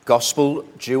Gospel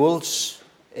jewels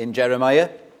in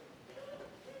Jeremiah.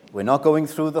 We're not going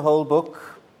through the whole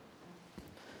book.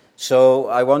 So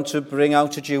I want to bring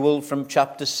out a jewel from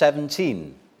chapter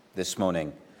 17 this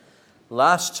morning.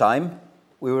 Last time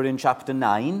we were in chapter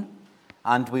 9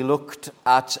 and we looked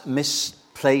at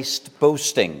misplaced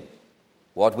boasting.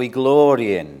 What we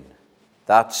glory in,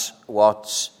 that's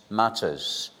what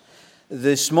matters.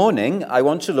 This morning I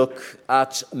want to look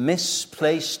at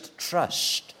misplaced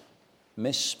trust.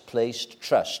 Misplaced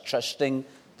trust, trusting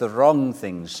the wrong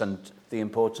things and the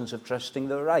importance of trusting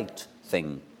the right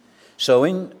thing. So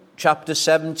in chapter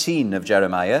 17 of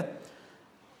Jeremiah,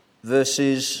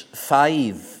 verses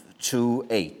 5 to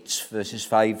 8.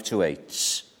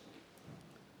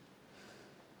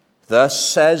 Thus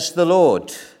says the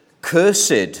Lord,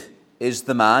 cursed is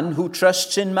the man who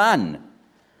trusts in man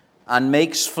and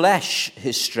makes flesh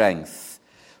his strength,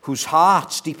 whose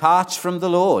heart departs from the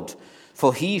Lord.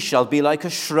 For he shall be like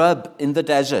a shrub in the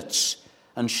deserts,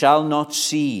 and shall not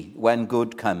see when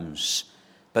good comes,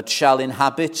 but shall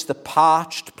inhabit the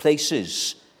parched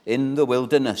places in the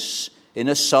wilderness, in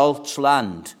a salt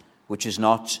land which is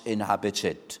not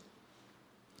inhabited.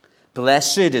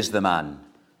 Blessed is the man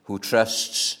who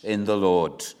trusts in the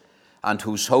Lord, and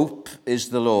whose hope is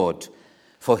the Lord.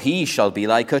 For he shall be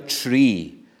like a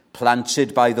tree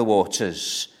planted by the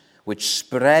waters, which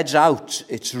spreads out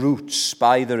its roots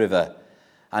by the river,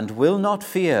 and will not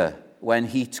fear when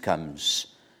heat comes,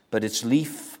 but its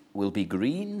leaf will be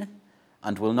green,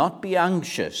 and will not be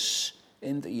anxious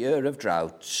in the year of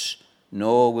droughts,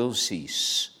 nor will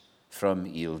cease from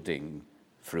yielding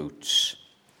fruits.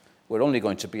 We're only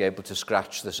going to be able to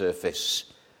scratch the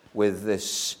surface with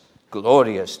this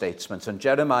glorious statement, and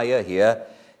Jeremiah here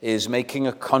is making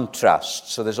a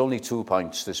contrast. So there's only 2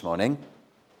 points this morning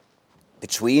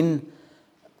between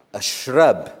a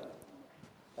shrub,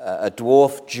 a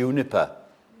dwarf juniper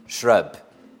shrub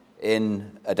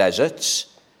in a desert.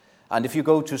 And if you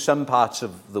go to some parts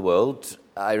of the world,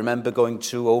 I remember going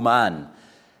to Oman,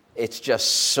 it's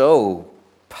just so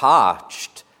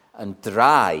parched and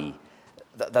dry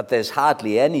that there's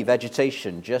hardly any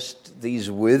vegetation, just these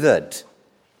withered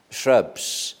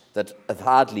shrubs that have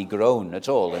hardly grown at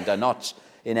all and are not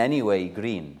in any way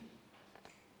green.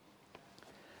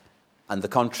 And the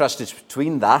contrast is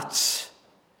between that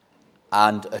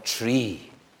and a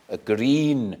tree, a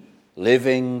green,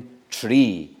 living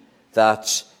tree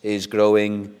that is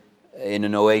growing in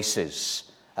an oasis.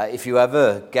 If you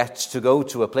ever get to go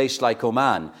to a place like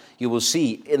Oman, you will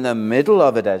see in the middle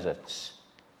of a desert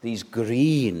these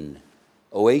green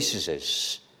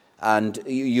oases, and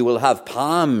you will have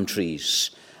palm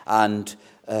trees and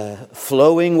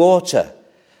flowing water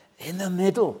in the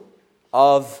middle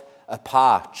of a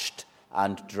parched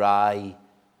and dry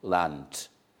land.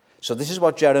 So this is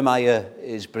what Jeremiah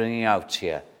is bringing out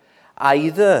here.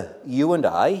 Either you and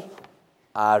I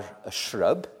are a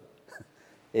shrub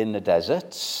in the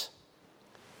deserts,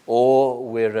 or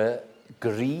we're a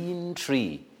green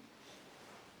tree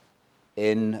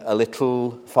in a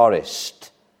little forest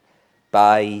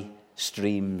by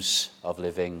streams of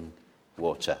living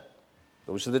water.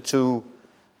 Those are the 2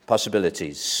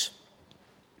 possibilities.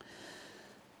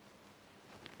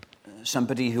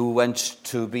 Somebody who went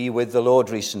to be with the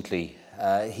Lord recently,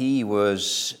 he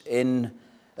was in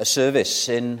a service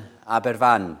in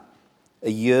Aberfan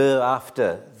a year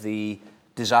after the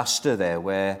disaster there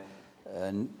where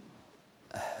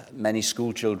many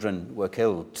school children were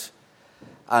killed.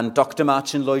 And Dr.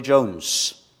 Martin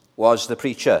Lloyd-Jones was the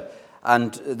preacher.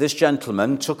 And this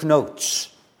gentleman took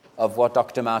notes of what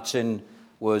Dr. Martin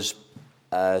was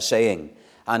saying.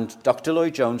 And Dr.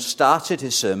 Lloyd-Jones started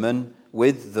his sermon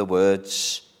with the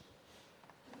words,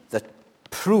 "The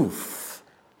proof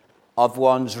of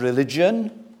one's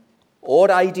religion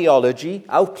or ideology,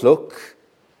 outlook,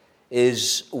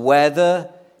 is whether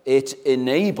it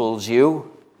enables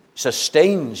you,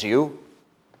 sustains you,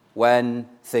 when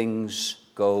things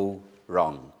go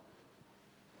wrong."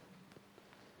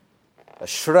 A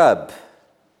shrub,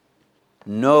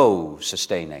 no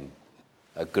sustaining.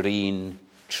 A green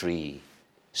tree,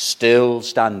 still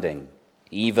standing,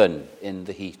 even in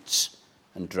the heats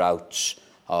and droughts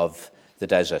of the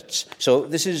deserts. So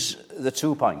this is the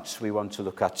 2 points we want to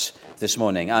look at this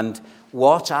morning. And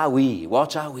what are we?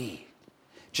 What are we?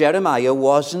 Jeremiah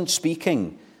wasn't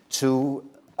speaking to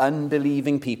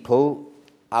unbelieving people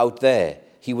out there.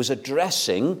 He was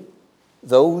addressing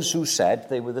those who said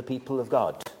they were the people of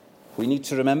God. We need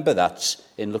to remember that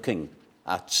in looking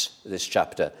at this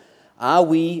chapter. Are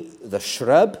we the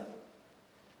shrub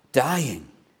dying,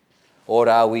 or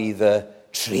are we the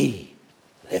tree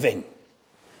living?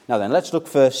 Now then, let's look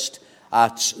first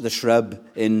at the shrub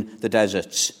in the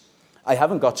desert. I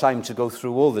haven't got time to go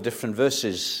through all the different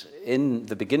verses in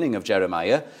the beginning of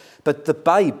Jeremiah, but the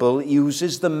Bible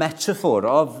uses the metaphor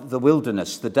of the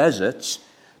wilderness, the desert,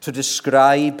 to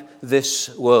describe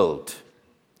this world.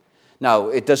 Now,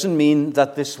 it doesn't mean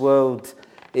that this world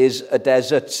is a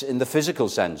desert in the physical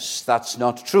sense. That's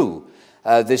not true.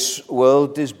 This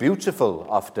world is beautiful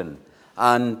often,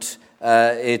 and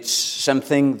it's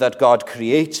something that God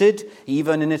created,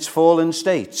 even in its fallen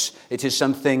state. It is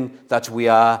something that we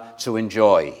are to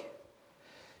enjoy.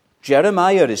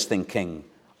 Jeremiah is thinking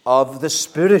of the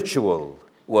spiritual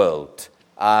world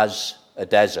as a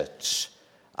desert,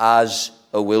 as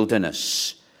a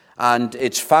wilderness. And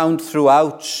it's found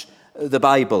throughout the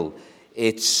Bible.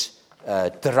 It's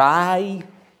dry,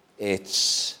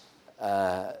 it's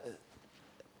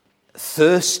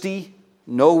thirsty,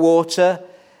 no water,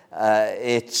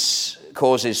 it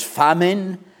causes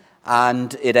famine,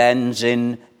 and it ends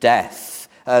in death.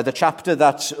 The chapter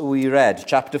that we read,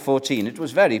 chapter 14, it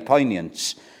was very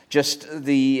poignant. Just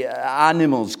the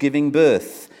animals giving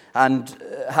birth and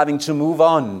having to move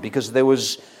on because there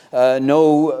was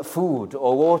no food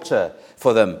or water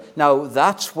for them. Now,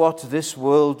 that's what this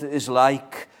world is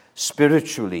like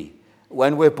spiritually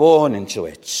when we're born into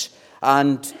it.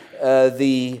 And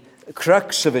the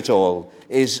crux of it all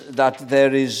is that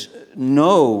there is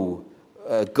no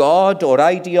God or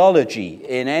ideology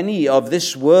in any of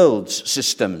this world's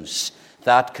systems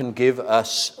that can give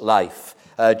us life.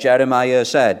 Jeremiah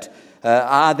said,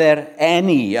 are there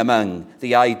any among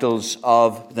the idols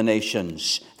of the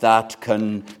nations that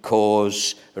can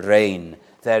cause rain?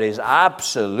 There is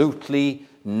absolutely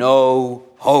no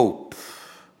hope.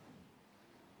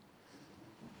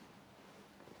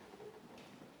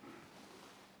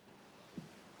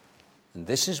 And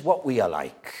this is what we are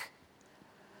like.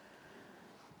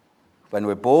 When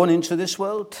we're born into this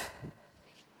world,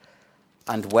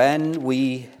 and when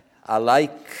we are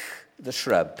like the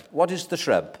shrub. What is the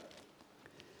shrub?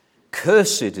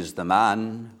 Cursed is the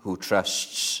man who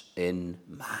trusts in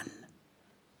man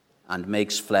and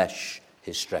makes flesh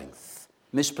his strength.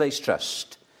 Misplaced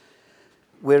trust.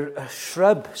 We're a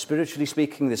shrub, spiritually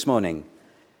speaking, this morning,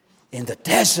 in the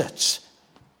desert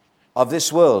of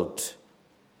this world,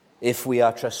 if we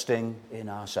are trusting in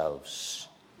ourselves.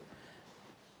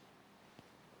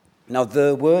 Now,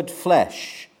 the word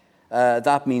flesh,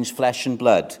 that means flesh and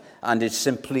blood, and it's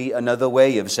simply another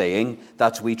way of saying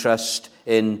that we trust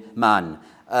in man.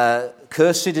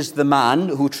 Cursed is the man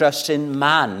who trusts in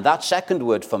man. That second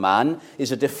word for man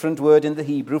is a different word in the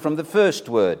Hebrew from the first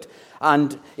word,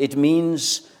 and it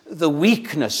means the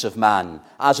weakness of man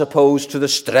as opposed to the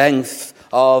strength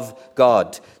of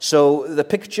God. So the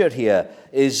picture here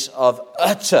is of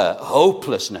utter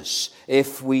hopelessness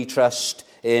if we trust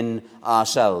in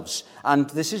ourselves. And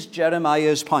this is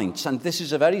Jeremiah's point, and this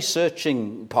is a very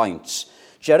searching point.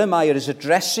 Jeremiah is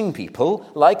addressing people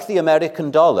like the American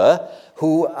dollar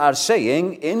who are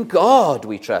saying, in God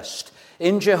we trust,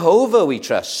 in Jehovah we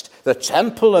trust, the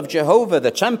temple of Jehovah,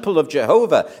 the temple of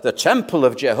Jehovah, the temple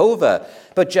of Jehovah.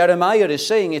 But Jeremiah is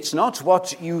saying it's not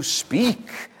what you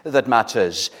speak that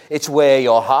matters, it's where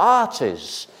your heart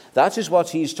is. That is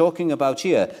what he's talking about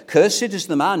here. Cursed is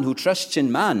the man who trusts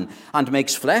in man and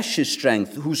makes flesh his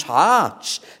strength, whose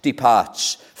heart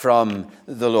departs from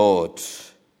the Lord.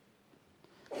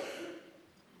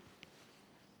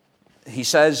 He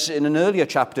says in an earlier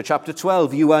chapter, chapter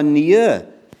 12, you are near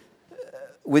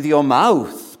with your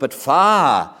mouth, but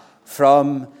far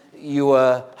from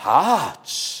your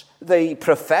hearts. They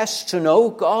profess to know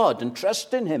God and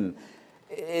trust in him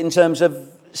in terms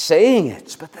of saying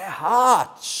it, but their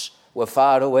hearts were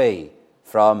far away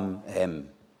from him.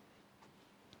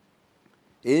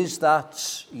 Is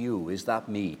that you? Is that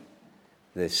me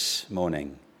this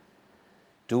morning?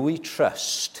 Do we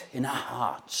trust in our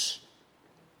hearts?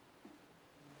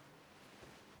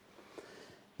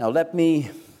 Now let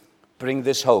me bring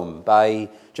this home by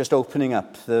just opening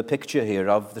up the picture here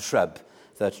of the shrub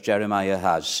that Jeremiah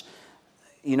has.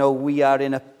 You know, we are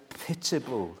in a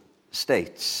pitiable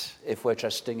state if we're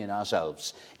trusting in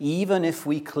ourselves, even if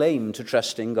we claim to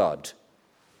trust in God.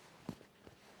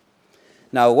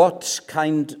 Now, what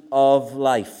kind of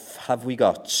life have we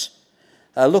got?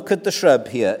 Look at the shrub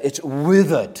here. It's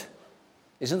withered.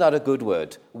 Isn't that a good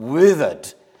word?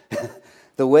 Withered.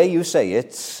 The way you say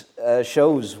it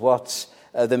shows what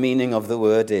the meaning of the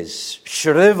word is.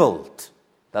 Shriveled.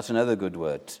 That's another good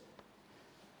word.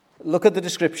 Look at the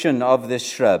description of this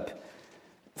shrub.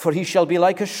 For he shall be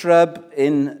like a shrub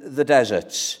in the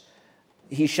deserts.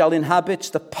 He shall inhabit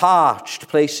the parched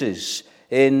places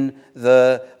in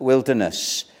the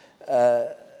wilderness.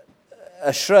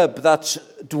 a shrub that's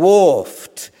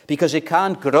dwarfed because it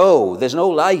can't grow. There's no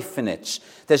life in it.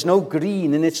 There's no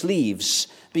green in its leaves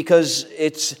because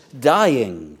it's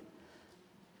dying.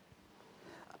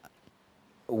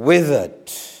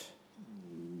 Withered.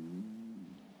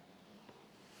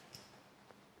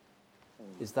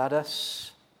 Is that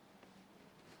us?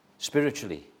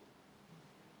 Spiritually?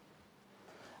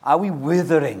 Are we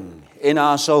withering in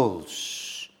our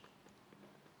souls?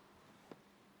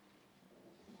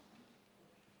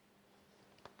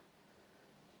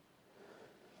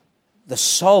 The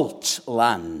salt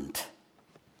land.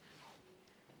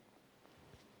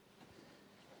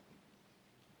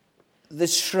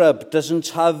 This shrub doesn't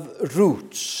have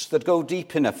roots that go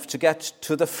deep enough to get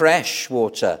to the fresh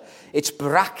water. It's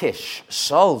brackish,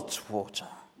 salt water.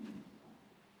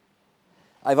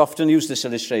 I've often used this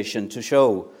illustration to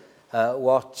show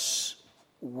what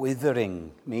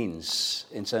withering means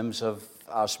in terms of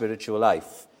our spiritual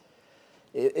life.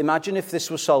 Imagine if this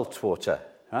was salt water,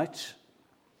 right?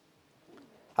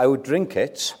 I would drink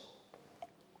it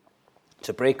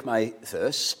to break my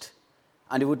thirst,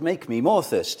 and it would make me more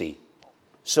thirsty.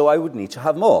 So I would need to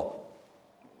have more.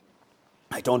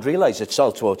 I don't realize it's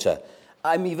salt water.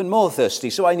 I'm even more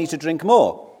thirsty, so I need to drink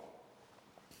more.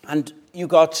 And you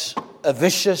got a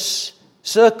vicious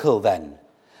circle then,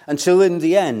 until in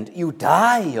the end you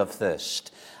die of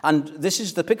thirst. And this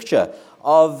is the picture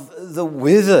of the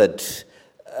withered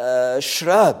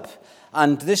shrub.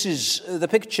 And this is the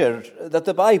picture that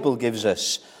the Bible gives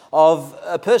us of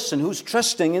a person who's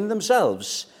trusting in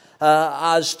themselves.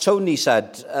 As Tony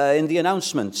said in the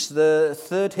announcements, the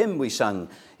third hymn we sang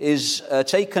is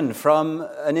taken from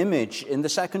an image in the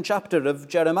 2nd chapter of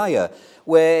Jeremiah,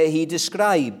 where he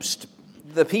describes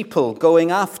the people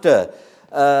going after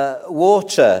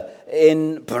water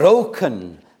in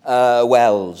broken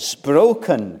wells,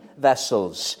 broken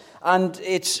vessels, and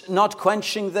it's not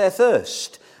quenching their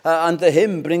thirst. And the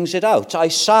hymn brings it out. I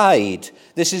sighed.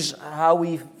 This is how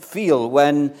we feel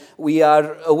when we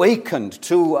are awakened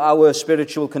to our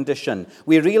spiritual condition.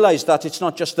 We realize that it's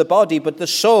not just the body, but the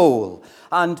soul.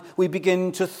 And we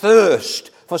begin to thirst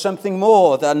for something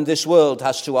more than this world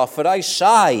has to offer. I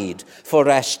sighed for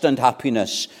rest and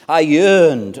happiness. I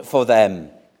yearned for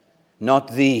them,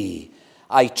 not thee.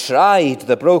 I tried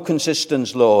the broken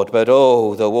cisterns, Lord, but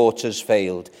oh, the waters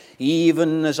failed.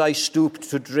 Even as I stooped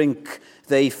to drink,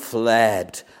 they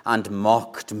fled and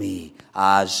mocked me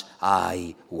as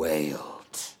I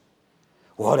wailed.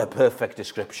 What a perfect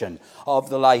description of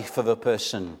the life of a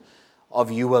person,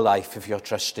 of your life if you're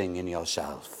trusting in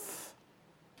yourself.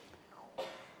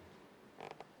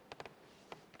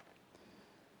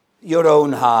 Your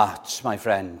own heart, my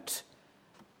friend,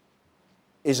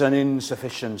 is an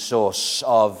insufficient source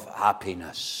of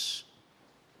happiness.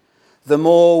 The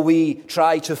more we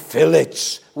try to fill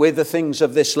it with the things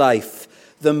of this life,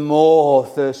 the more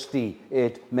thirsty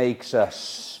it makes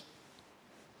us.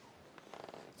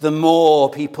 The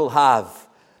more people have,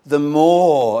 the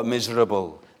more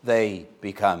miserable they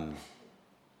become.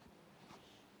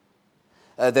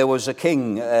 There was a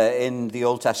king in the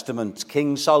Old Testament,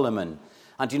 King Solomon.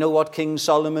 And you know what King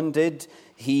Solomon did?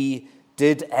 He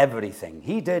did everything.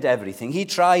 He did everything. He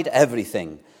tried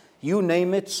everything. You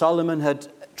name it, Solomon had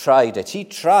tried it. He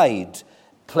tried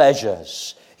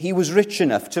pleasures. He was rich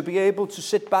enough to be able to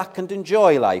sit back and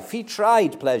enjoy life. He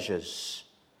tried pleasures.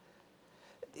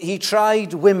 He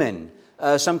tried women.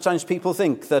 Sometimes people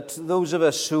think that those of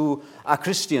us who are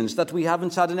Christians, that we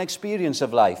haven't had an experience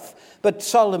of life. But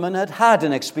Solomon had had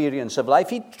an experience of life.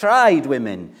 He tried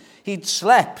women. He'd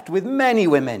slept with many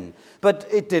women, but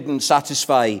it didn't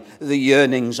satisfy the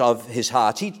yearnings of his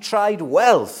heart. He tried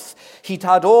wealth. He'd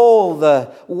had all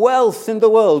the wealth in the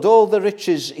world, all the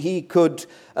riches he could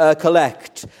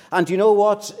collect. And you know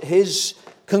what his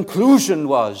conclusion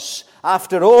was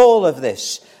after all of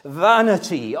this?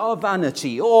 Vanity, oh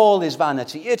vanity, all is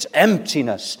vanity. It's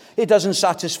emptiness. It doesn't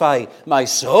satisfy my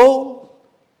soul.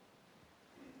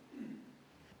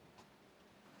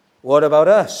 What about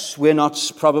us? We're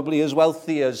not probably as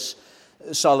wealthy as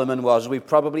Solomon was. We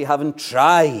probably haven't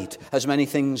tried as many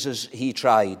things as he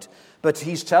tried. But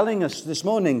he's telling us this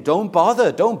morning, don't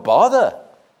bother.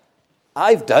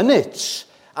 I've done it,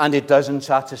 and it doesn't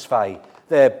satisfy.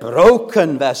 They're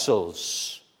broken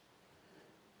vessels.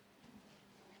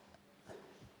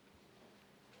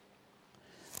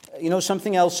 You know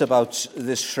something else about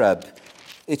this shrub?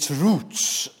 Its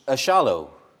roots are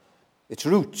shallow. Its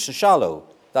roots are shallow.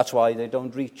 That's why they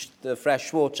don't reach the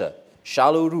fresh water.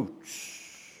 Shallow roots.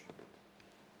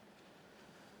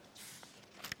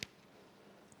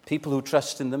 People who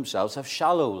trust in themselves have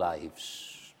shallow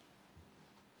lives.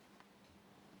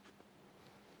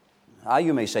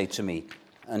 You may say to me,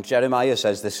 and Jeremiah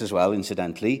says this as well,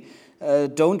 incidentally,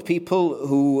 don't people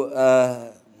who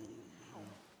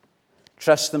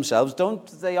trust themselves, don't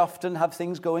they often have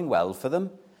things going well for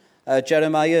them?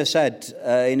 Jeremiah said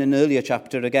in an earlier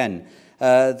chapter again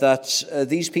that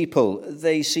these people,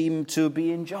 they seem to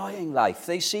be enjoying life.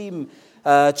 They seem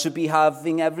to be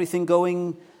having everything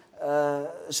going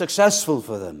successful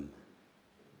for them.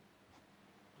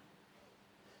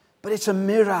 But it's a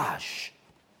mirage.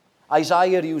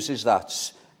 Isaiah uses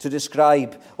that to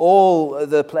describe all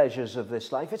the pleasures of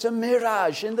this life. It's a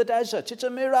mirage in the desert. It's a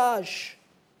mirage.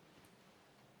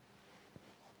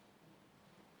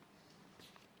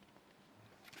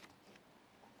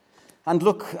 And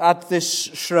look at this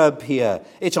shrub here.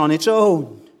 It's on its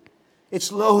own.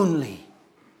 It's lonely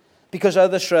because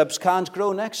other shrubs can't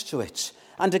grow next to it.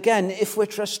 And again, if we're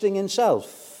trusting in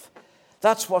self,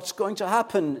 that's what's going to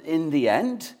happen in the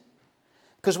end,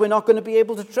 because we're not going to be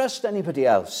able to trust anybody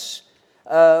else.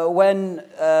 When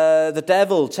the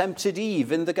devil tempted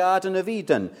Eve in the Garden of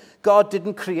Eden, God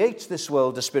didn't create this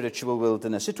world a spiritual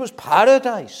wilderness. It was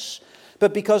paradise.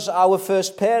 But because our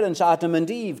first parents, Adam and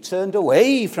Eve, turned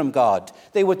away from God,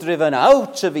 they were driven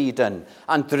out of Eden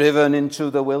and driven into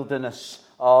the wilderness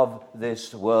of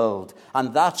this world.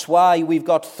 And that's why we've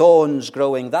got thorns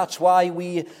growing. That's why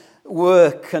we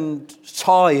work and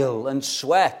toil and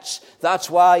sweat.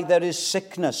 That's why there is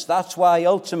sickness. That's why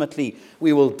ultimately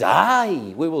we will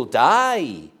die. We will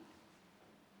die.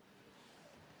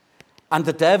 And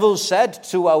the devil said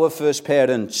to our first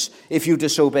parents, if you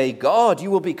disobey God, you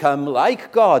will become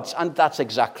like gods. And that's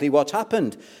exactly what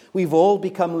happened. We've all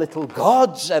become little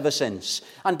gods ever since.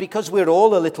 And because we're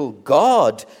all a little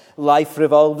god, life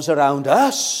revolves around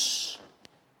us.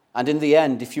 And in the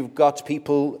end, if you've got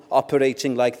people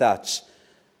operating like that,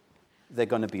 they're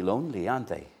going to be lonely, aren't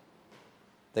they?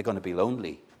 They're going to be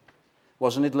lonely.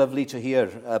 Wasn't it lovely to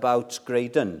hear about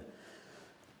Graydon?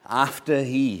 After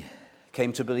he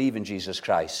came to believe in Jesus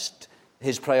Christ,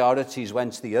 his priorities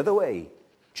went the other way.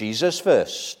 Jesus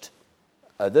first,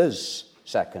 others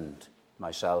second,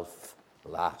 myself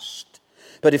last.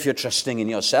 But if you're trusting in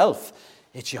yourself,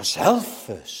 it's yourself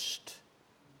first.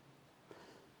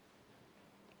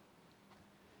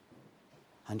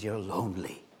 And you're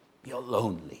lonely. You're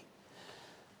lonely.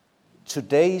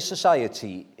 Today's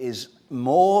society is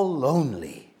more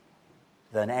lonely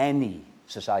than any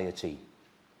society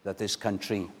that this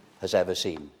country has ever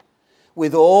seen.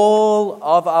 With all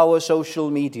of our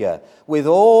social media, with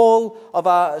all of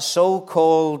our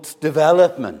so-called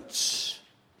developments,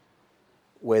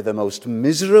 we're the most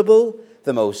miserable,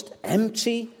 the most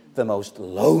empty, the most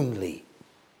lonely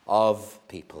of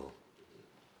people.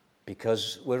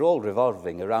 Because we're all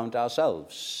revolving around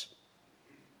ourselves.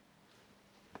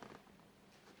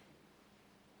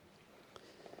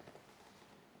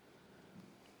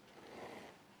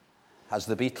 As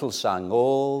the Beatles sang,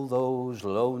 all those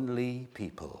lonely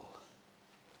people,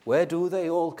 where do they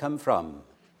all come from?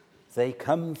 They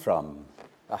come from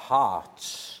a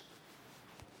heart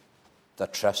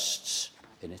that trusts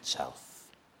in itself.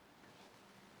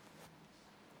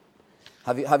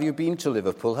 Have you been to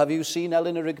Liverpool? Have you seen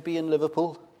Eleanor Rigby in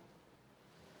Liverpool?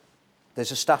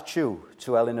 There's a statue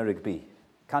to Eleanor Rigby.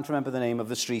 Can't remember the name of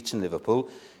the street in Liverpool.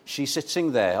 She's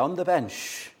sitting there on the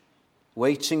bench,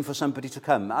 waiting for somebody to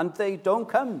come. And they don't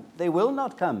come. They will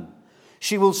not come.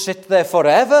 She will sit there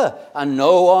forever, and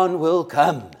no one will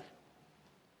come.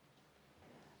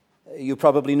 You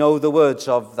probably know the words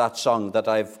of that song that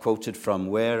I've quoted from.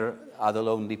 Where are the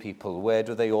lonely people? Where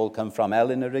do they all come from?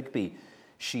 Eleanor Rigby.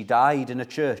 She died in a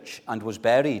church and was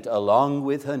buried along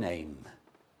with her name.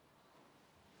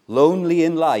 Lonely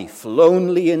in life,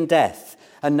 lonely in death.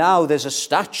 And now there's a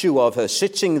statue of her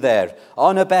sitting there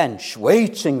on a bench,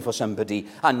 waiting for somebody,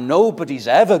 and nobody's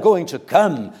ever going to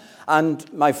come.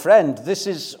 And my friend, this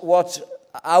is what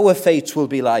our fate will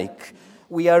be like.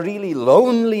 We are really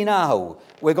lonely now.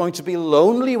 We're going to be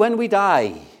lonely when we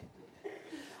die.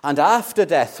 And after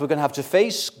death, we're going to have to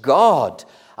face God.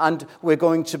 And we're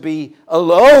going to be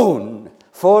alone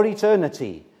for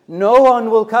eternity. No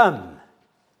one will come.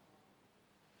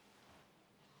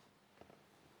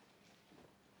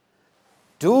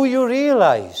 Do you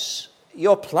realize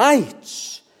your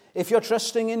plight if you're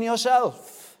trusting in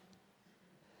yourself?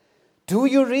 Do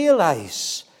you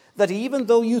realize that even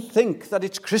though you think that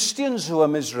it's Christians who are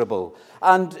miserable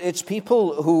and it's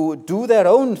people who do their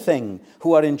own thing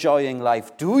who are enjoying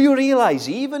life, do you realize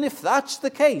even if that's the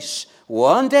case,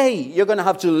 one day you're going to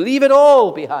have to leave it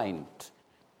all behind?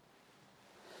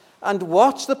 And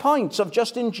what's the point of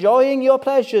just enjoying your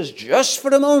pleasures just for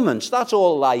a moment? That's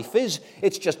all life is.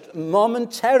 It's just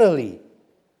momentarily.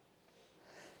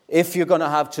 if you're going to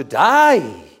have to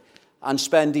die and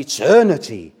spend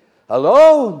eternity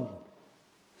alone.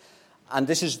 And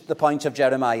this is the point of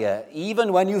Jeremiah.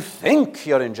 Even when you think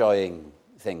you're enjoying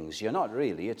things, you're not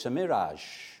really. It's a mirage.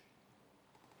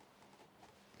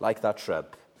 Like that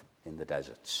shrub in the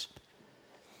deserts.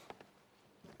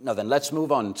 Now then, let's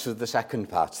move on to the second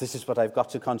part. This is what I've got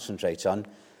to concentrate on.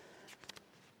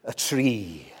 A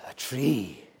tree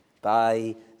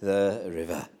by the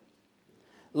river.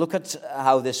 Look at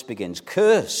how this begins.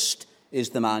 Cursed is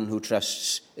the man who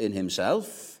trusts in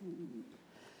himself,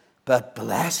 but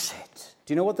blessed.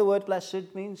 Do you know what the word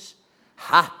blessed means?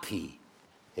 Happy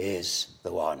is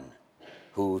the one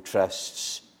who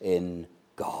trusts in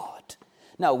God.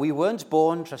 Now, we weren't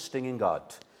born trusting in God.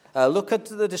 Look at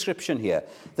the description here.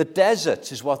 The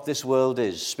desert is what this world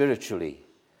is spiritually.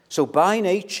 So by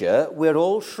nature, we're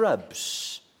all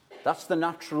shrubs. That's the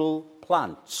natural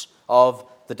plants of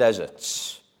the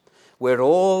deserts. We're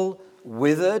all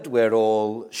withered, we're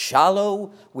all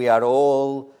shallow, we are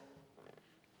all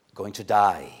going to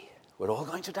die. We're all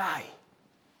going to die.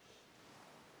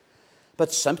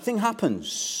 But something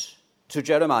happens to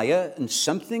Jeremiah, and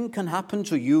something can happen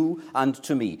to you and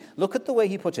to me. Look at the way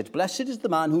he put it. Blessed is the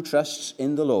man who trusts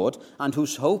in the Lord and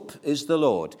whose hope is the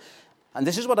Lord. And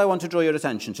this is what I want to draw your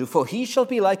attention to. For he shall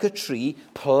be like a tree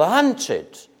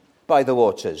planted by the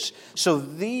waters. So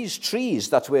these trees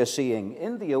that we're seeing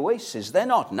in the oasis, they're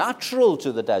not natural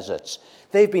to the deserts.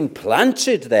 They've been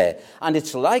planted there. And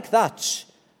it's like that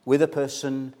with a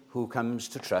person who comes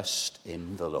to trust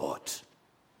in the Lord.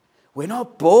 We're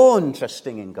not born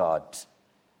trusting in God,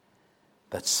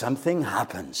 but something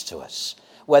happens to us.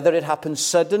 Whether it happens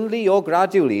suddenly or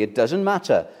gradually, it doesn't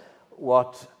matter.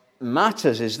 What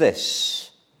matters is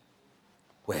this: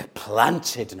 we're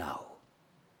planted now.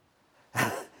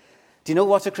 Do you know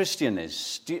what a Christian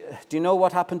is? Do you know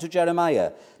what happened to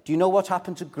Jeremiah? Do you know what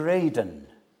happened to Graydon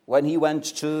when he went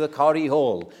to the Corrie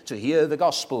Hall to hear the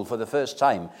gospel for the first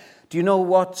time? Do you know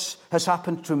what has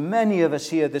happened to many of us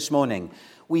here this morning?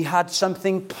 We had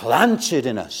something planted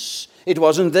in us. It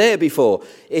wasn't there before.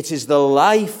 It is the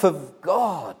life of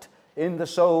God in the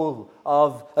soul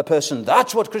of a person.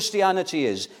 That's what Christianity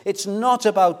is. It's not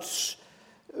about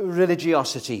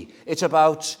religiosity. It's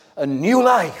about a new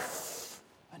life.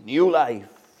 A new life.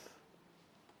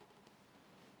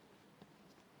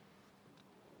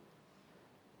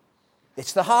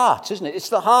 It's the heart, isn't it? It's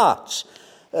the heart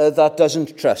that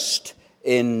doesn't trust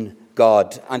in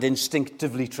God and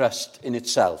instinctively trust in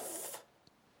itself.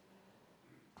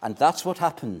 And that's what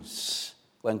happens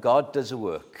when God does a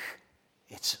work.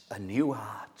 It's a new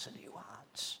heart, a new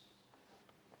heart.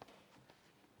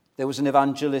 There was an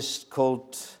evangelist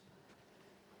called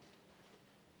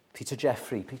Peter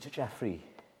Jeffrey.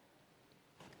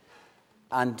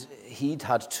 And he'd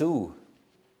had 2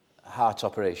 heart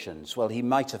operations. Well, he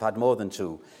might have had more than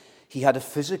 2. He had a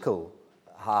physical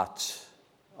heart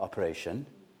operation,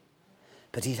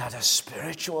 but he'd had a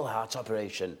spiritual heart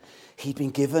operation. He'd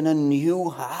been given a new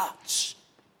heart.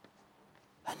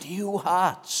 A new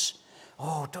heart.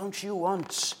 Oh, don't you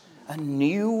want a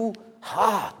new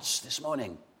heart this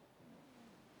morning?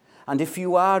 And if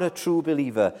you are a true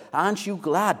believer, aren't you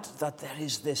glad that there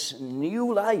is this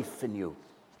new life in you?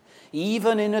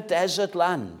 Even in a desert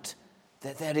land,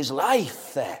 that there is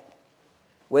life there.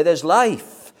 Where there's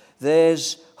life,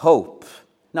 there's hope.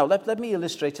 Now, let me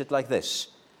illustrate it like this.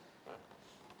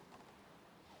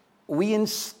 We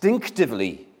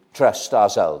instinctively trust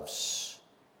ourselves.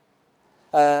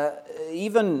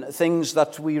 Even things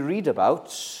that we read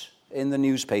about in the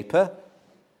newspaper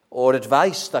or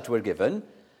advice that we're given,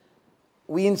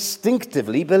 we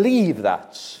instinctively believe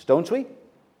that, don't we?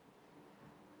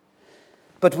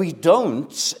 But we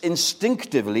don't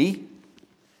instinctively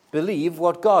believe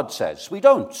what God says. We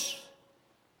don't.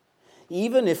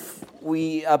 Even if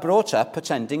we are brought up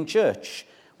attending church,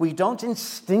 we don't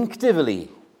instinctively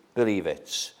believe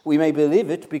it. We may believe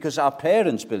it because our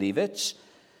parents believe it.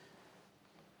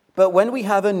 But when we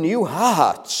have a new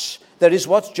heart, there is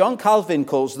what John Calvin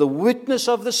calls the witness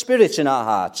of the Spirit in our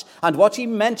hearts. And what he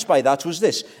meant by that was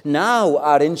this: now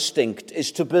our instinct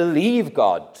is to believe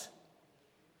God.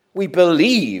 We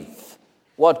believe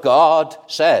what God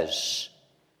says.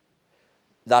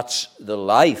 That's the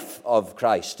life of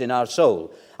Christ in our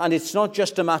soul. And it's not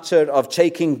just a matter of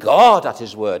taking God at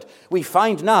his word. We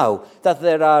find now that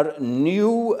there are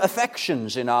new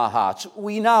affections in our hearts.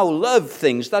 We now love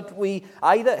things that we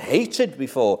either hated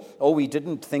before or we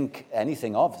didn't think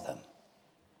anything of them.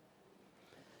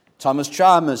 Thomas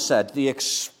Chalmers said, the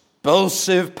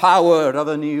expulsive power of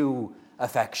a new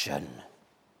affection.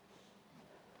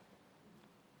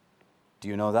 Do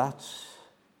you know that?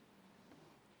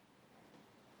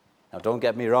 Now, don't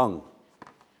get me wrong.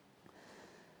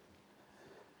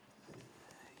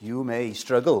 You may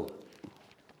struggle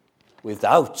with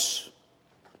doubts.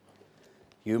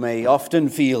 You may often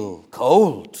feel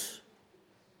cold.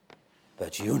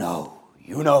 But you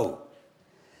know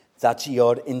that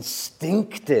your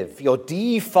instinctive, your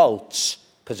default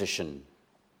position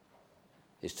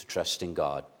is to trust in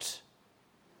God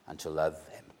and to love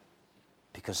him.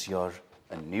 Because you're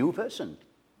a new person.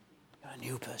 You're a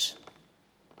new person.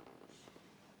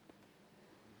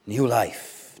 New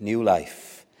life, new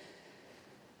life.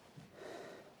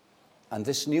 And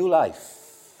this new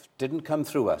life didn't come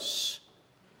through us,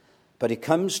 but it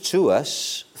comes to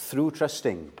us through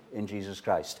trusting in Jesus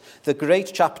Christ. The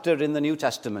great chapter in the New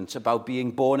Testament about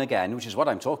being born again, which is what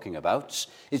I'm talking about,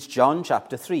 is John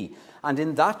chapter 3. And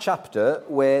in that chapter,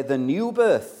 where the new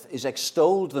birth is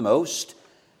extolled the most,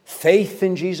 faith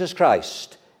in Jesus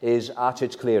Christ is at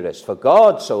its clearest. For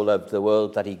God so loved the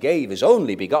world that he gave his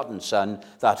only begotten Son,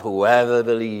 that whoever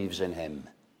believes in him.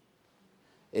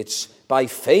 It's by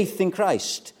faith in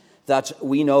Christ that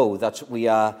we know that we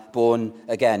are born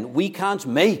again. We can't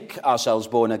make ourselves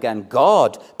born again.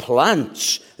 God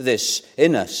plants this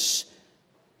in us.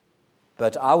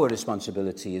 But our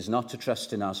responsibility is not to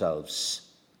trust in ourselves,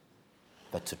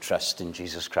 but to trust in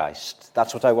Jesus Christ.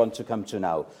 That's what I want to come to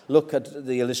now. Look at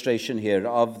the illustration here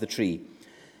of the tree.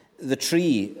 The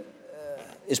tree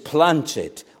is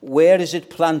planted. Where is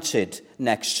it planted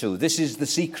next to? This is the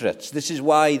secret. This is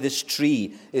why this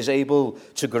tree is able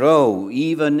to grow,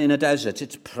 even in a desert.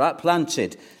 It's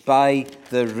planted by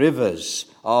the rivers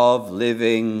of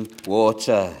living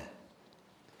water.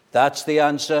 That's the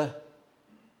answer.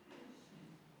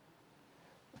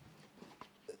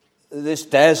 This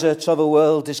desert of a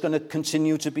world is going to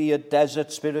continue to be a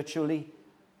desert spiritually.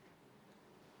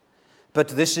 But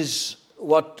this is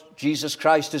what Jesus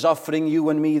Christ is offering you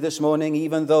and me this morning,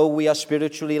 even though we are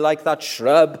spiritually like that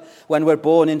shrub when we're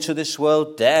born into this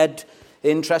world, dead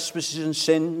in trespasses and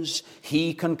sins.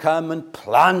 He can come and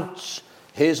plant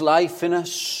his life in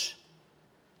us.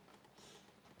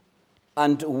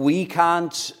 And we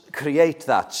can't create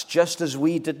that. Just as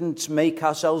we didn't make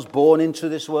ourselves born into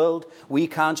this world, we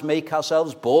can't make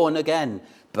ourselves born again.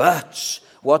 But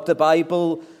what the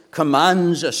Bible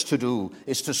commands us to do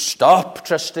is to stop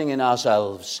trusting in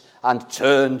ourselves and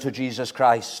turn to Jesus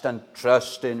Christ and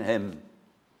trust in him.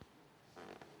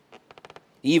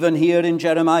 Even here in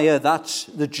Jeremiah, that's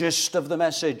the gist of the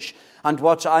message. And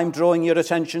what I'm drawing your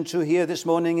attention to here this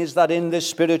morning is that in this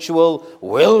spiritual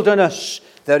wilderness,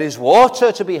 there is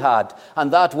water to be had.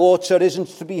 And that water isn't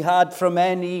to be had from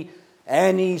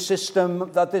any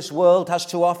system that this world has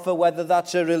to offer, whether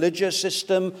that's a religious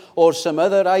system or some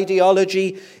other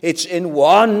ideology. It's in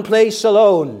one place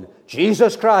alone,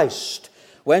 Jesus Christ.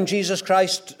 When Jesus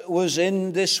Christ was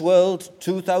in this world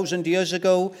 2,000 years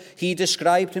ago, he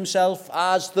described himself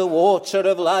as the water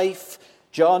of life.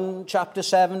 John chapter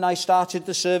 7, I started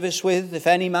the service with, if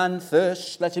any man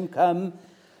thirsts, let him come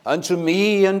unto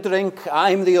me and drink.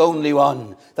 I'm the only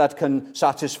one that can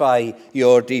satisfy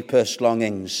your deepest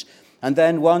longings. And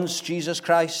then once Jesus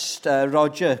Christ,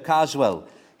 Roger Caswell,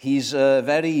 he's a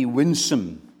very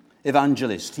winsome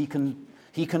evangelist. He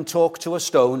can talk to a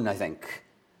stone, I think,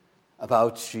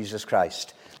 about Jesus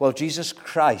Christ. Well, Jesus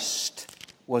Christ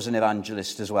was an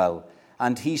evangelist as well.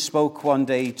 And he spoke one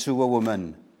day to a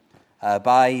woman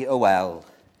by a well.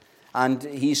 And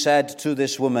he said to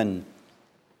this woman,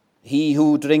 "He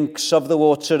who drinks of the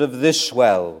water of this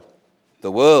well,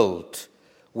 the world,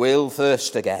 will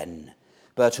thirst again.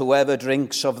 But whoever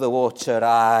drinks of the water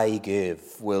I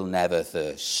give will never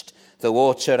thirst. The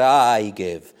water I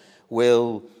give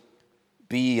will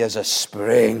be as a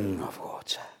spring of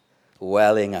water,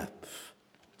 welling up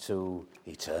to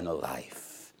eternal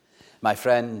life." My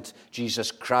friend,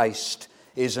 Jesus Christ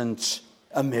isn't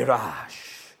a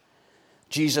mirage.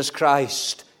 Jesus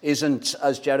Christ isn't,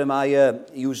 as Jeremiah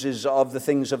uses of the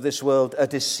things of this world, a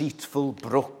deceitful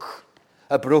brook.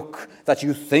 A brook that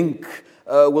you think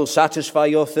will satisfy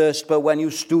your thirst, but when you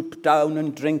stoop down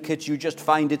and drink it, you just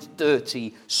find it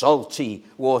dirty, salty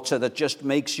water that just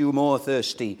makes you more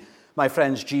thirsty. My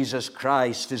friends, Jesus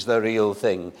Christ is the real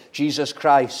thing. Jesus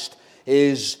Christ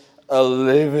is a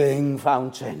living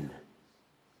fountain.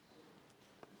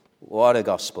 What a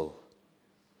gospel.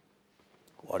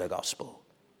 What a gospel.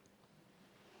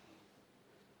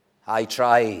 I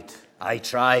tried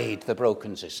the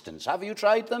broken systems. Have you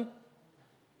tried them?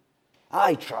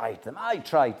 I tried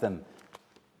them,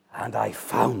 and I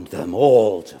found them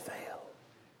all to fail.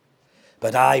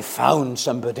 But I found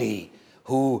somebody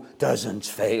who doesn't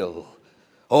fail.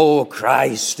 O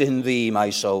Christ, in thee my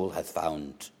soul hath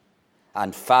found,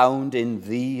 and found in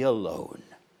thee alone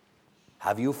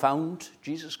Have you found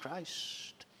Jesus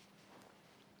Christ?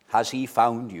 Has he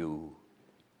found you?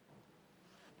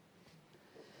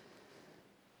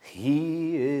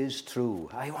 He is true.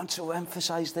 I want to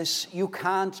emphasize this. You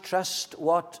can't trust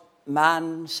what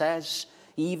man says,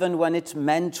 even when it's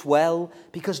meant well,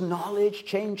 because knowledge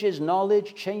changes.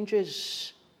 Knowledge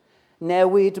changes.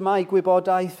 Newid mae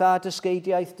gwybodaeth a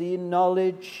dysgeidiaeth dyn.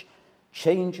 Knowledge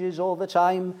changes all the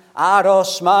time.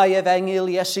 Aros mae evangel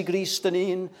Iesu Grist yn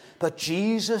un. But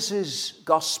Jesus'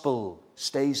 gospel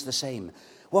stays the same.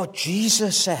 What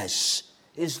Jesus says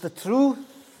is the truth.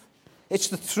 It's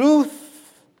the truth.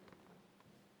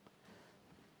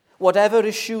 Whatever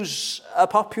issues are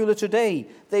popular today,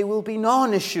 they will be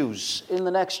non-issues in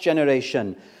the next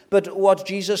generation. But what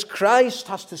Jesus Christ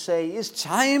has to say is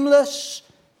timeless.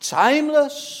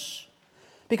 Timeless.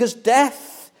 Because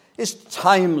death is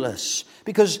timeless.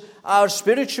 Because our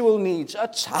spiritual needs are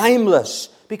timeless.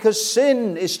 Because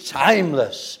sin is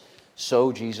timeless.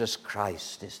 So Jesus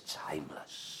Christ is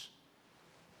timeless.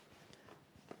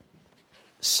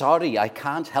 Sorry, I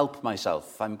can't help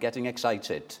myself. I'm getting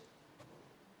excited.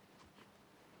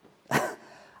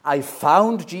 I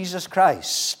found Jesus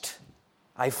Christ.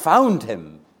 I found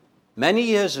him many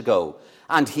years ago,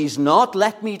 and he's not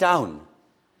let me down.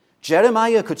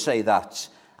 Jeremiah could say that.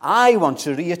 I want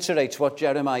to reiterate what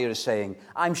Jeremiah is saying.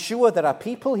 I'm sure there are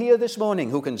people here this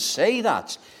morning who can say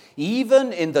that.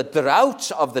 Even in the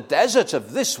drought of the desert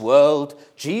of this world,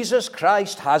 Jesus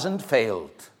Christ hasn't failed.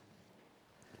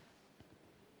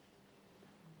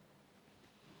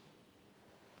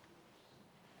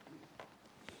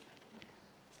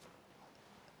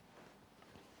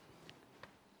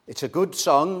 It's a good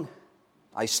song.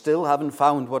 I still haven't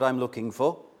found what I'm looking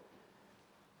for.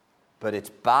 But it's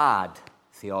bad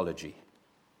theology.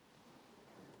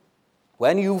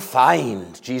 When you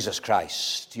find Jesus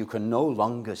Christ, you can no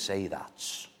longer say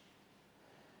that.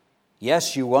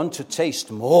 Yes, you want to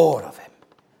taste more of him.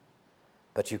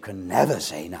 But you can never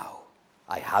say now,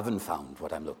 I haven't found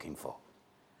what I'm looking for.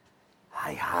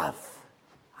 I have.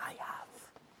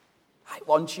 I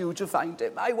want you to find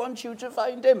him. I want you to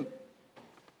find him.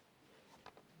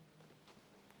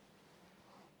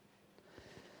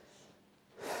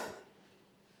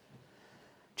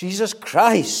 Jesus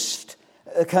Christ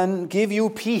can give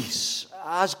you peace,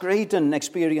 as Graydon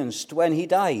experienced when he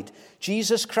died.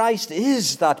 Jesus Christ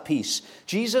is that peace.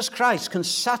 Jesus Christ can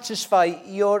satisfy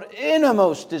your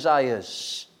innermost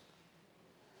desires.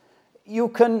 You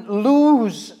can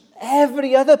lose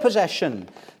every other possession,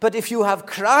 but if you have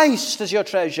Christ as your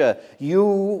treasure, you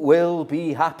will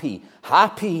be happy.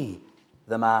 Happy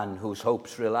the man whose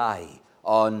hopes rely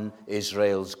on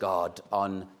Israel's God,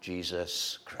 on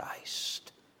Jesus Christ.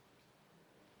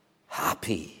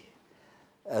 Happy.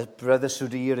 Brother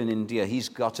Sudhir in India, he's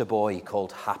got a boy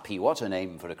called Happy. What a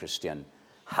name for a Christian.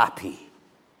 Happy.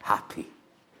 Happy.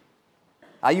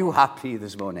 Are you happy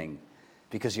this morning?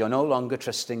 Because you're no longer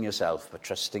trusting yourself, but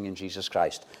trusting in Jesus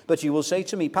Christ. But you will say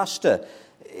to me, Pastor,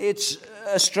 it's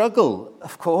a struggle.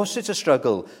 Of course it's a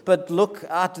struggle. But look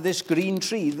at this green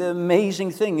tree. The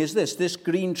amazing thing is this. This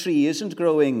green tree isn't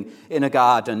growing in a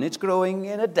garden. It's growing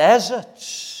in a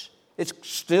desert. It's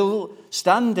still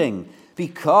standing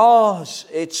because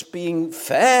it's being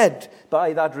fed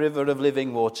by that river of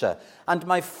living water. And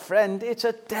my friend, it's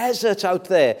a desert out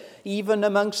there, even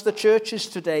amongst the churches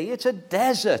today. It's a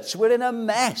desert. We're in a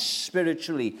mess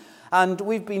spiritually. And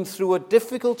we've been through a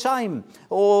difficult time,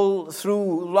 all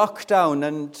through lockdown.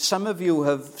 And some of you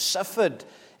have suffered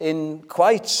in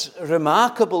quite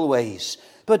remarkable ways.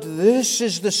 But this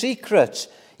is the secret.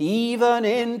 Even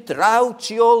in drought,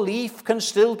 your leaf can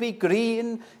still be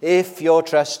green if your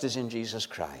trust is in Jesus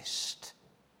Christ.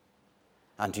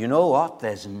 And you know what?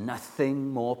 There's nothing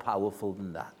more powerful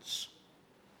than that.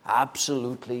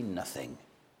 Absolutely nothing.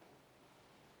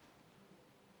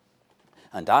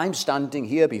 And I'm standing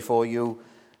here before you,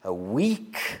 a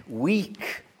weak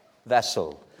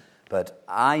vessel. But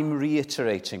I'm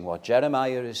reiterating what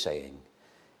Jeremiah is saying.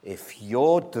 If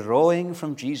you're drawing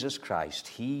from Jesus Christ,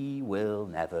 he will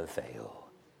never fail.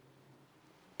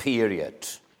 Period.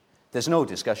 There's no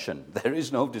discussion. There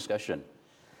is no discussion.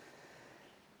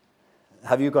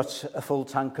 Have you got a full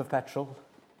tank of petrol?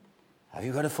 Have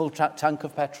you got a full tank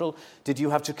of petrol? Did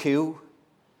you have to queue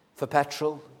for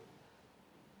petrol?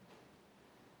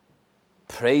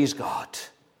 Praise God.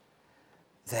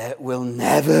 There will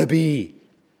never be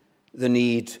the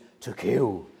need to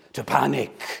queue, to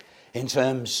panic, in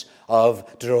terms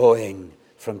of drawing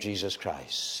from Jesus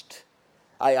Christ.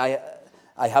 I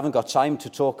haven't got time to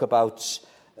talk about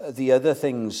the other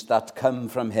things that come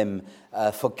from him,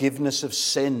 forgiveness of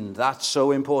sin. That's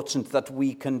so important, that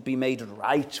we can be made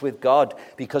right with God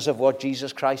because of what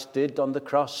Jesus Christ did on the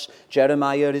cross.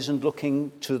 Jeremiah isn't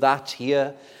looking to that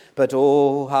here, but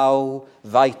oh, how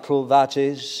vital that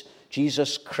is.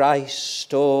 Jesus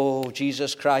Christ, oh,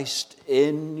 Jesus Christ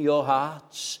in your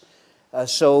hearts.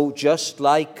 So just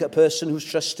like a person who's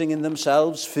trusting in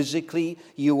themselves physically,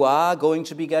 you are going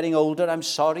to be getting older. I'm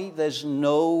sorry, there's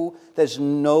no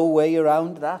way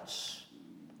around that.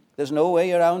 There's no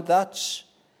way around that.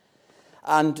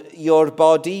 And your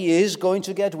body is going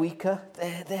to get weaker.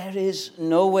 There is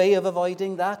no way of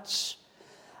avoiding that.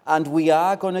 And we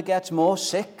are going to get more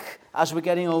sick as we're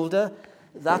getting older.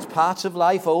 That part of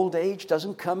life, old age,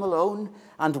 doesn't come alone.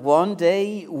 And one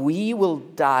day we will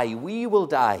die. We will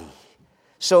die.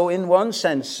 So in one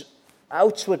sense,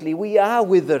 outwardly, we are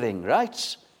withering,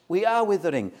 right? We are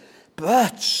withering.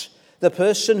 But the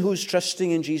person who's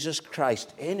trusting in Jesus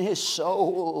Christ, in his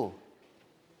soul,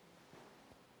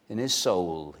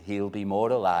 he'll be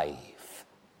more alive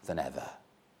than ever.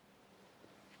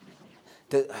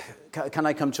 Can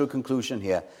I come to a conclusion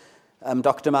here?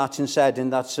 Dr. Martin said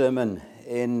in that sermon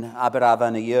in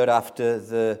Aberfan a year after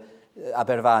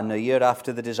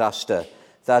the disaster,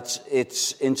 that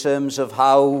it's in terms of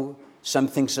how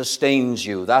something sustains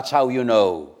you. That's how you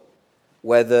know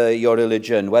whether your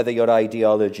religion, whether your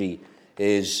ideology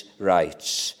is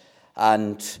right.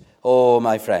 And, oh,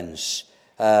 my friends,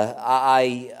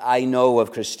 I know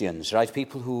of Christians, right,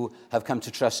 people who have come to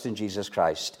trust in Jesus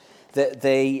Christ.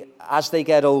 They, as they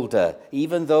get older,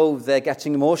 even though they're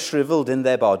getting more shriveled in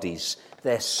their bodies,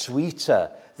 they're sweeter,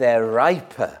 they're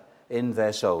riper in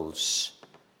their souls.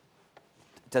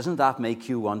 Doesn't that make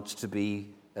you want to be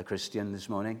a Christian this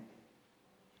morning?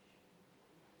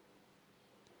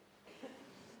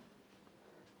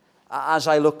 As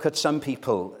I look at some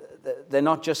people, they're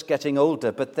not just getting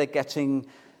older, but they're getting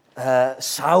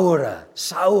sourer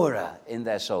in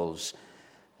their souls.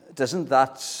 Doesn't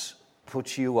that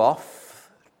put you off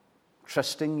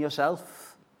trusting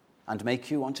yourself and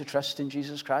make you want to trust in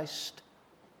Jesus Christ?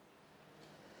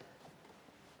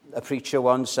 A preacher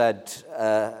once said,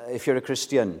 if you're a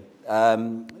Christian,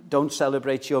 don't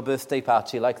celebrate your birthday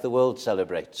party like the world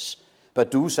celebrates,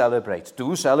 but do celebrate.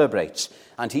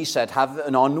 And he said, have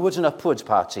an onwards and upwards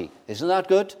party. Isn't that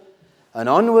good? An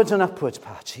onwards and upwards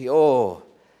party. Oh,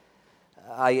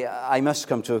 I must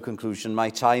come to a conclusion. My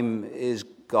time is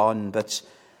gone, but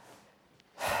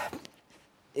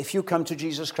if you come to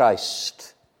Jesus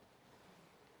Christ,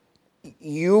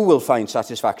 you will find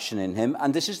satisfaction in him.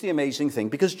 And this is the amazing thing,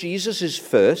 because Jesus is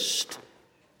first,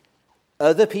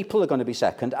 other people are going to be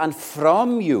second, and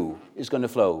from you is going to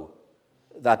flow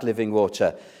that living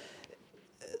water.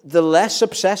 The less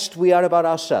obsessed we are about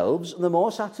ourselves, the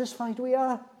more satisfied we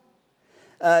are.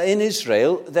 In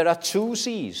Israel, there are 2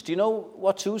 seas. Do you know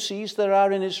what 2 seas there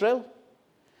are in Israel?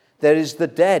 There is the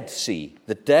Dead Sea.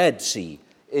 The Dead Sea.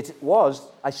 It was,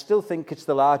 I still think it's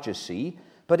the largest sea,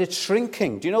 but it's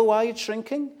shrinking. Do you know why it's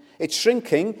shrinking? It's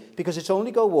shrinking because it's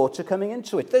only got water coming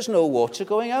into it. There's no water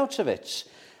going out of it.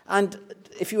 And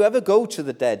if you ever go to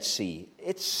the Dead Sea,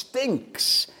 it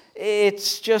stinks.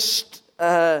 It's just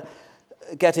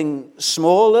getting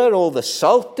smaller. All the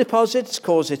salt deposits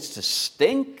cause it to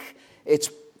stink.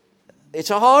 It's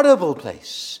a horrible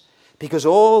place because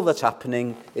all that's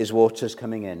happening is water's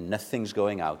coming in. Nothing's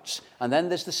going out. And then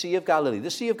there's the Sea of Galilee.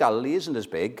 The Sea of Galilee isn't as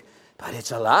big, but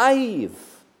it's alive.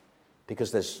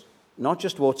 Because there's not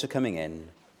just water coming in,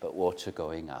 but water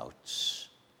going out.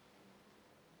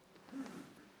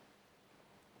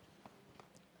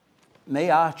 May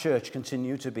our church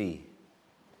continue to be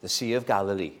the Sea of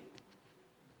Galilee.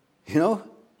 You know,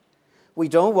 we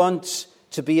don't want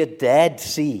to be a dead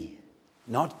sea,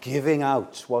 not giving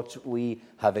out what we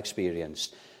have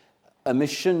experienced. A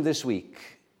mission this week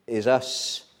is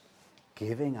us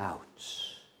giving out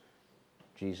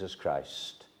Jesus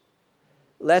Christ.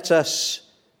 Let us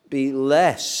be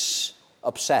less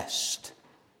obsessed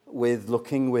with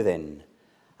looking within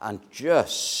and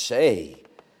just say,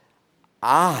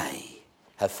 I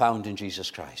have found in Jesus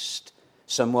Christ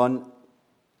someone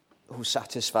who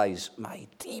satisfies my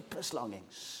deepest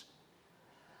longings.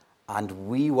 And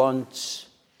we want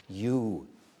you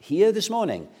here this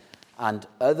morning and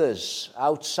others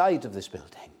outside of this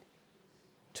building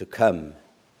to come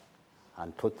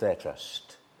and put their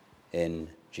trust in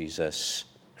Jesus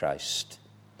Christ.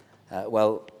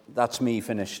 Well, that's me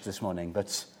finished this morning,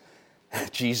 but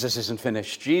Jesus isn't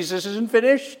finished. Jesus isn't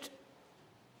finished.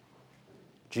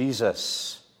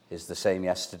 Jesus is the same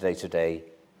yesterday, today,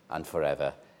 and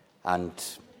forever. And,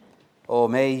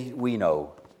 may we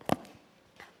know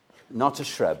not a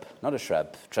shrub,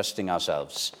 trusting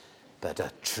ourselves, but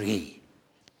a tree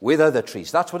with other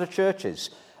trees. That's what a church is.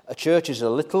 A church is a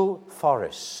little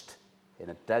forest in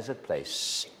a desert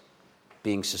place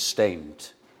being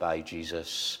sustained by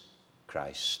Jesus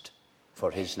Christ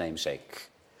for his name's sake.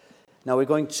 Now we're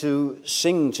going to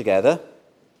sing together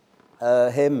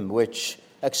a hymn which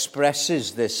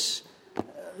expresses this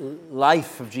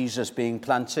life of Jesus being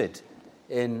planted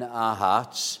in our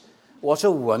hearts. What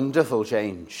a wonderful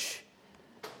change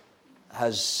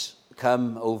has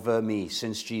come over me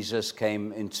since Jesus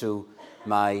came into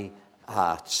my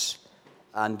heart.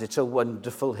 And it's a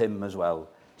wonderful hymn as well.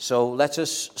 So let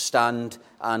us stand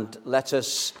and let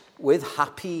us, with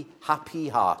happy, happy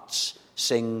hearts,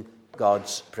 sing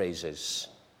God's praises.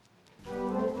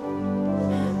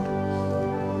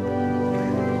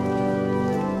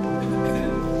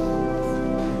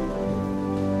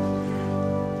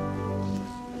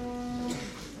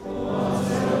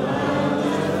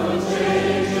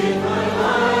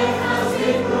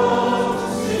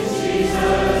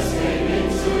 Jesus came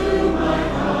into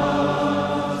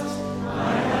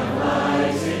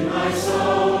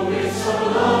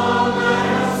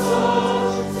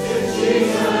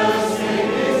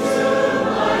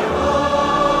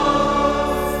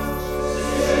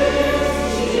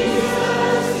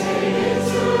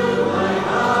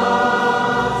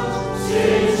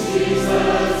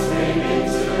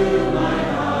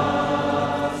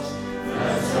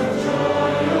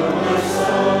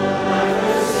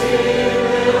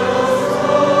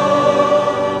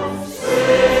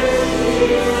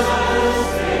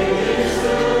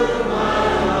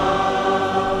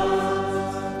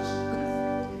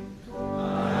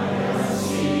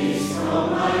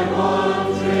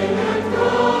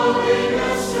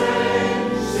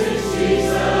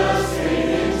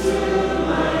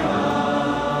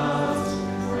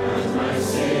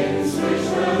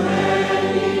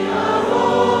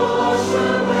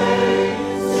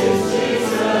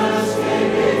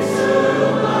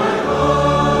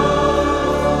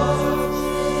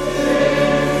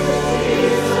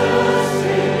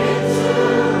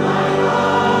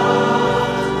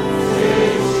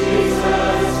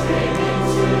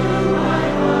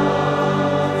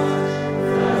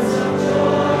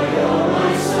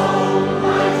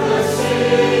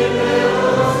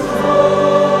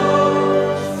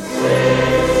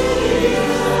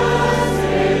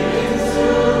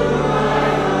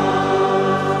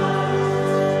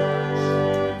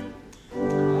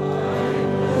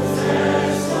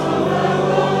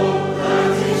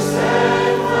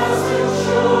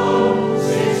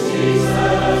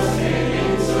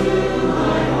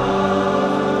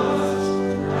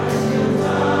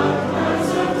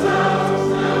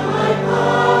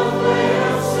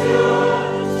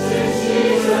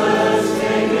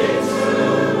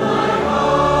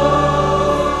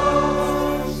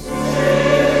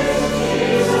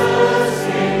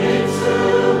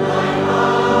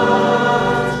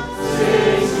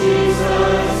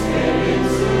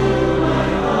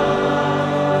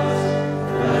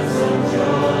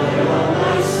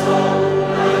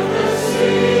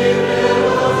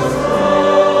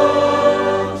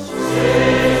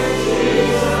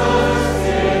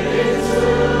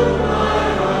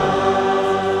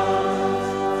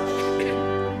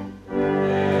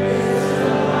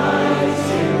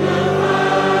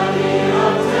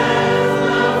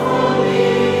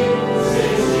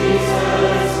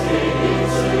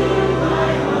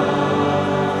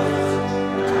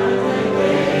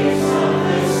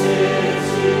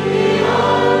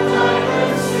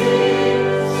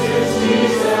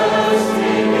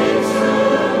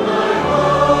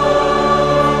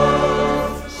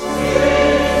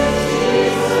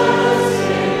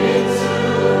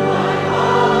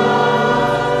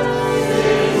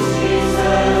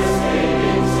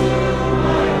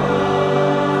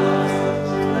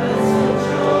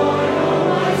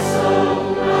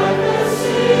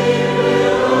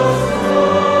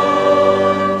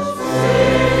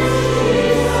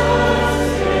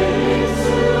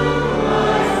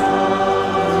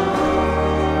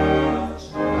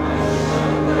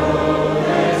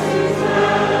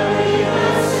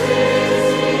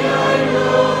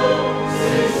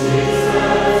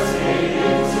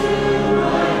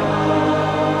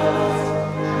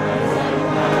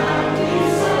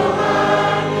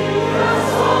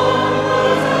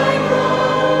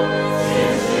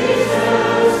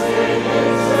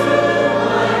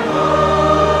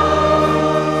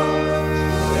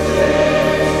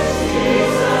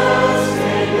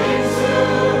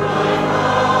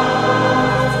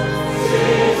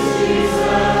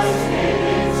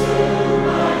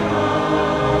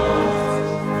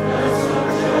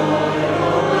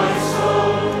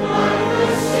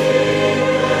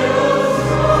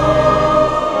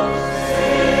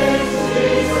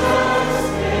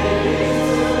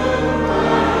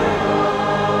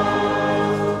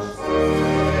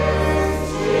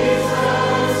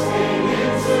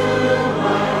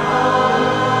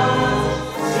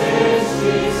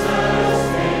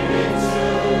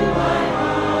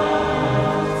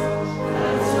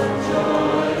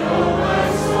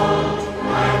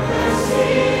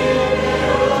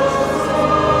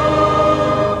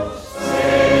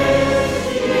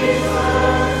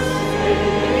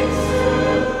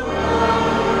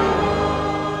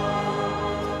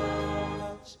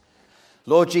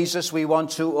Lord Jesus, we want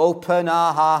to open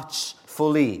our hearts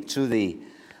fully to thee.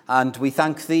 And we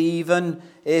thank thee even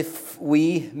if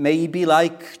we may be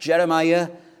like Jeremiah,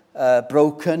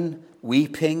 broken,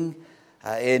 weeping,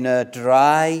 in a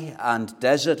dry and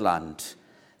desert land,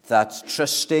 that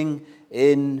trusting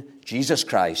in Jesus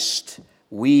Christ,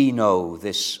 we know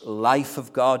this life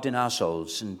of God in our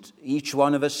souls, and each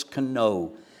one of us can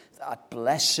know that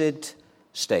blessed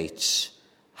state.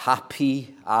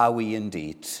 Happy are we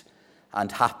indeed, and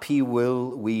happy will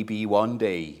we be one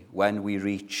day when we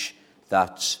reach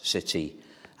that city.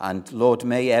 And Lord,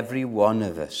 may every one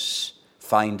of us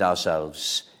find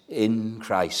ourselves in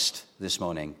Christ this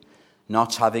morning,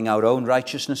 not having our own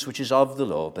righteousness which is of the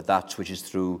law, but that which is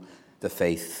through the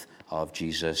faith of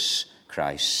Jesus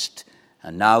Christ.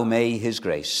 And now may his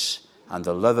grace and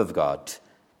the love of God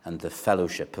and the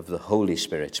fellowship of the Holy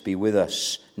Spirit be with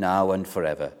us now and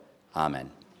forever. Amen.